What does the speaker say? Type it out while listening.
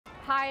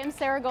Hi, I'm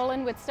Sara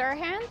Golan with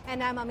SERHANT.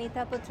 And I'm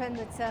Amita Puthran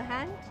with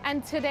SERHANT.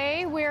 And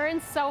today we're in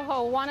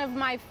SoHo, one of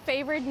my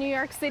favorite New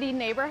York City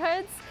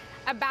neighborhoods,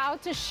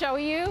 about to show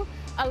you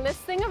a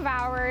listing of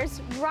ours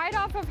right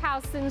off of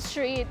Houston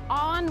Street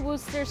on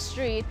Wooster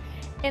Street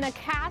in a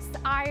cast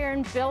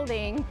iron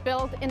building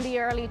built in the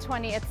early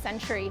 20th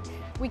century.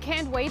 We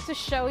can't wait to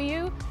show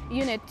you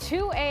Unit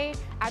 2A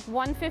at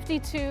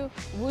 152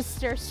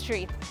 Wooster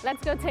Street.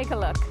 Let's go take a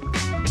look.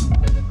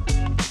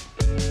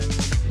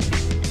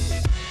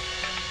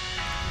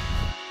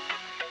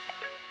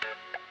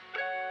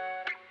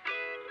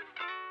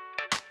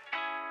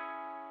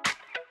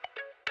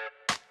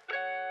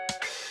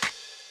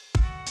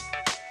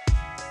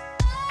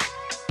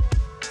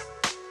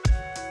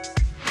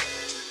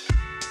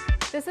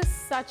 This is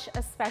such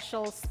a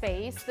special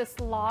space. This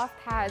loft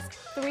has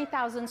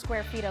 3,000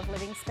 square feet of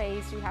living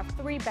space. You have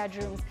 3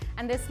 bedrooms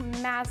and this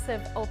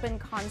massive open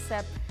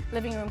concept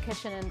living room,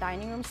 kitchen, and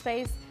dining room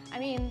space. I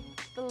mean,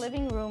 the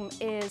living room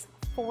is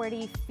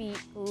 40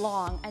 feet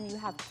long and you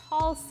have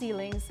tall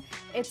ceilings.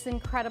 It's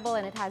incredible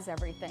and it has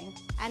everything.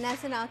 And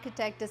as an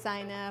architect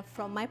designer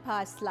from my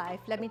past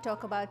life, let me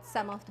talk about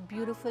some of the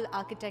beautiful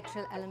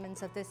architectural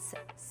elements of this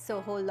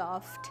SOHO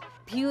loft.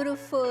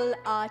 Beautiful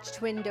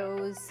arched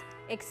windows,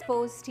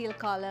 exposed steel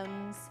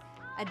columns,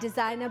 a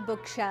designer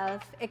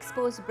bookshelf,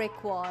 exposed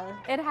brick wall.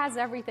 It has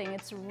everything.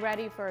 It's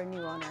ready for a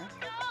new owner.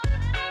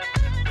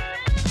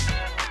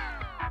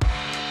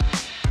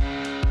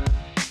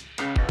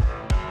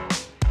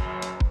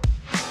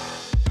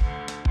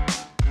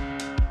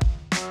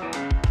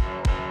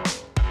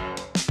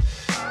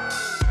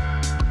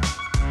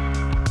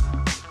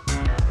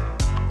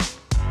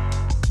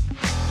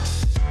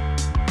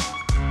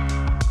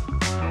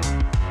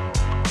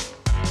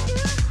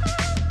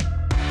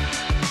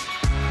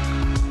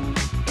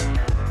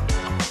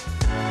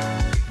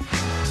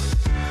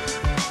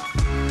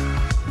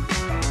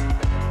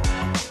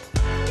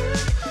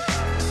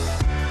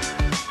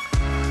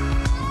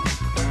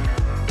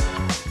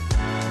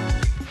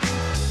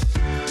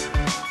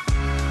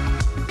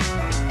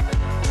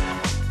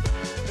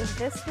 If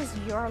this was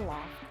your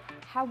loft,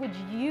 how would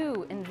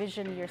you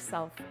envision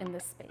yourself in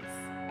this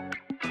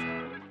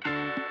space?